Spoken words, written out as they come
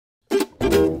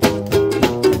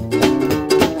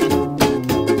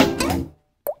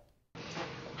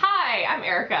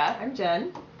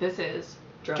Jen. This is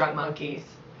Drunk Monkeys.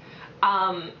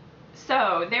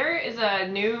 So there is a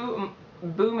new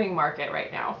booming market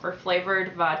right now for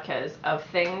flavored vodkas of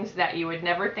things that you would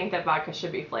never think that vodka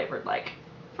should be flavored like.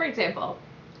 For example,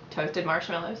 toasted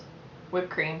marshmallows, whipped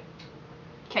cream,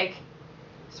 cake,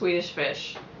 Swedish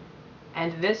fish,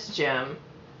 and this gem,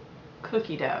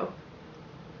 cookie dough.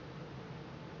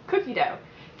 Cookie dough.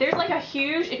 There's like a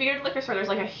huge, if you go to the liquor store, there's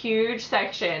like a huge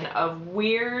section of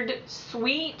weird,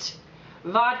 sweet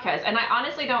vodkas, and I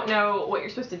honestly don't know what you're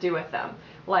supposed to do with them.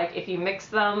 Like if you mix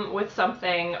them with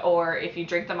something or if you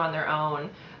drink them on their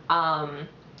own.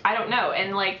 I don't know.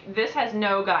 And like this has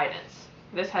no guidance.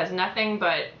 This has nothing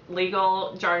but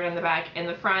legal jargon in the back. In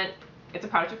the front, it's a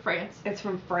product of France. It's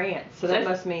from France, so that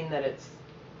must mean that it's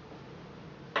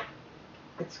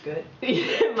good.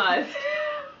 It must.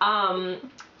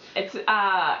 It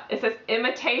says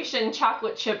imitation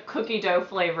chocolate chip cookie dough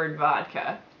flavored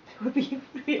vodka. It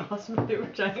would be awesome if there were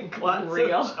giant clots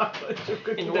Real of chocolate chip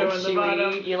cookie and dough in the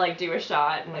bottom. You like do a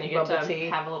shot and like then you get to tea.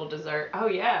 have a little dessert. Oh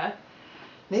yeah.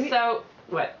 Maybe. So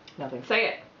what? Nothing. Say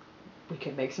it. We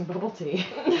could make some bubble tea.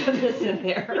 Put this in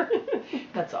there.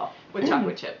 That's all. With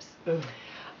chocolate chips.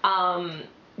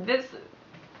 This,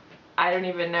 I don't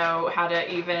even know how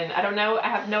to even, I don't know, I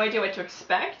have no idea what to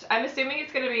expect. I'm assuming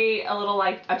it's going to be a little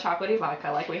like a chocolatey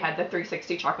vodka, like we had the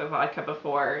 360 chocolate vodka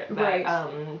before. But,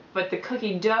 right. But the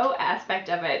cookie dough aspect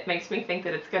of it makes me think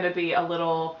that it's going to be a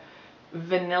little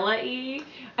vanilla-y.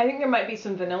 I think there might be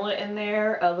some vanilla in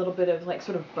there, a little bit of like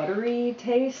sort of buttery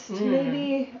taste,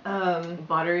 maybe.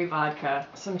 Buttery vodka.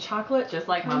 Some chocolate. Just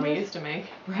like Mommy used to make.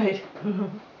 Right.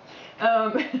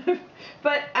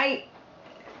 But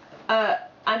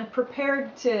I'm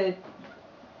prepared to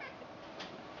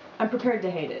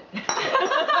hate it. And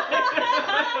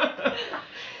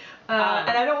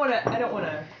I don't want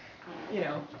to, you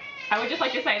know. I would just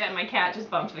like to say that my cat just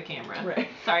bumped the camera. Right.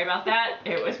 Sorry about that.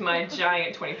 It was my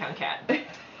giant 20-pound cat.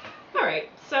 All right,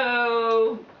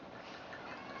 so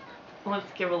let's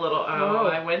give a little,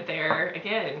 I went there.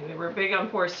 Again, we're big on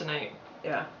pours tonight.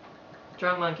 Yeah.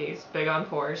 Drunk Monkeys, big on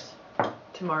pours.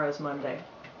 Tomorrow's Monday.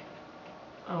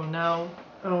 Oh no.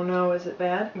 Oh no, is it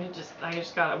bad? I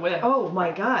just got a whiff. Oh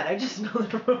my god, I just smelled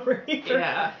it from over here.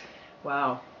 Yeah.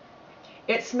 Wow.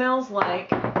 It smells like...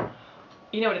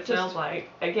 You know what it smells like?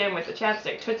 Again, with the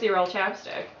chapstick. Tootsie Roll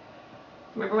chapstick.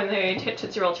 Remember when they hit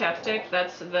Tootsie Roll chapstick?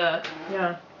 That's the...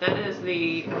 Yeah. That is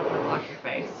the... I'm gonna block your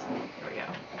face. There we go.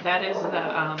 That is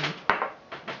the,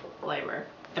 flavor.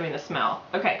 I mean, the smell.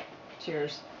 Okay.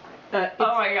 Cheers. Oh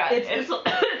my god. It's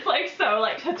like so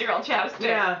like Tootsie Roll chapstick.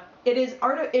 Yeah. It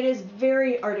is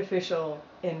very artificial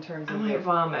in terms of... I might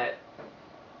vomit.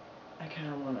 I kind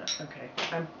of want to... Okay.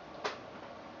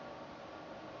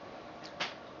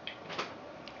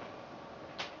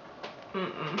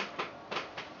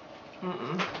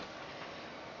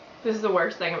 This is the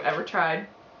worst thing I've ever tried.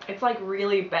 It's like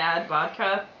really bad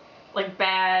vodka. Like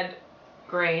bad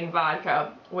grain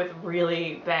vodka with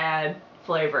really bad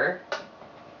flavor.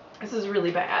 This is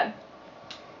really bad.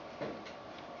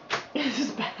 This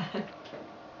is bad.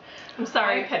 I'm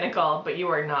sorry, Pinnacle, but you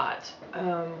are not.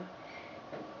 I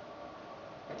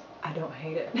don't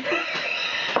hate it.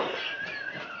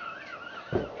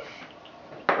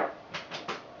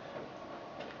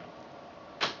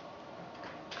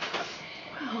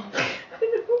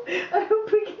 I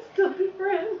hope we can still be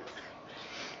friends.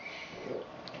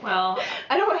 Well,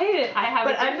 I don't hate it. I have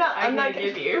but I'm not gonna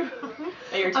give you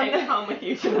that you're taking home with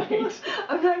you tonight.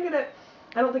 I'm not gonna.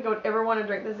 I don't think I would ever want to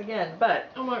drink this again.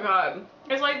 But oh my god,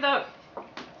 it's like the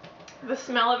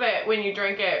smell of it when you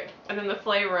drink it, and then the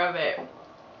flavor of it.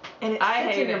 And it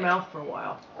sits in your mouth for a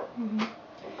while. Mm-hmm.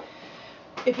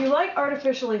 If you like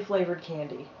artificially flavored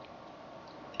candy,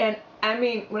 and I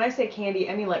mean when I say candy,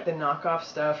 I mean like the knockoff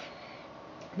stuff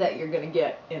that you're gonna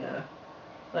get in a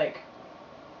like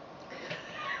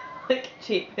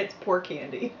cheap. It's poor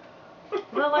candy.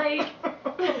 But like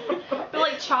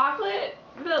chocolate.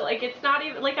 But like it's not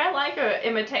even like I like a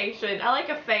imitation. I like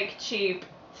a fake cheap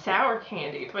sour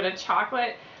candy, but a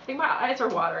chocolate. I think my eyes are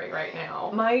watering right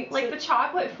now. The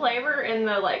chocolate flavor and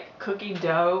the like cookie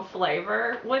dough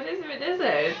flavor. What is it?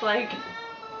 It's like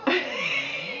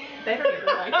they don't even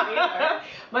like it either.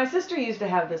 My sister used to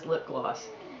have this lip gloss,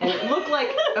 and it looked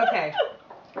like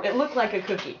it looked like a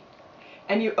cookie.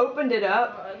 And you opened it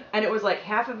up, and it was like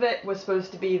half of it was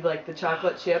supposed to be like the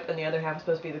chocolate chip, and the other half was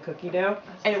supposed to be the cookie dough.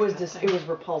 And it was it was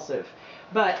repulsive,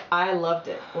 but I loved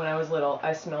it when I was little.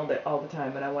 I smelled it all the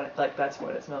time, and I wanted that's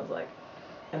what it smells like,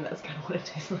 and that's kind of what it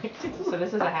tastes like. So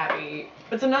this is a happy.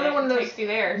 It's another one of those. Takes you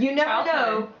there. You never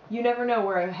know. You never know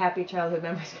where a happy childhood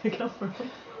memory's gonna come from.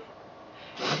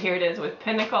 And here it is with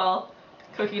Pinnacle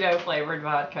cookie dough flavored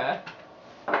vodka.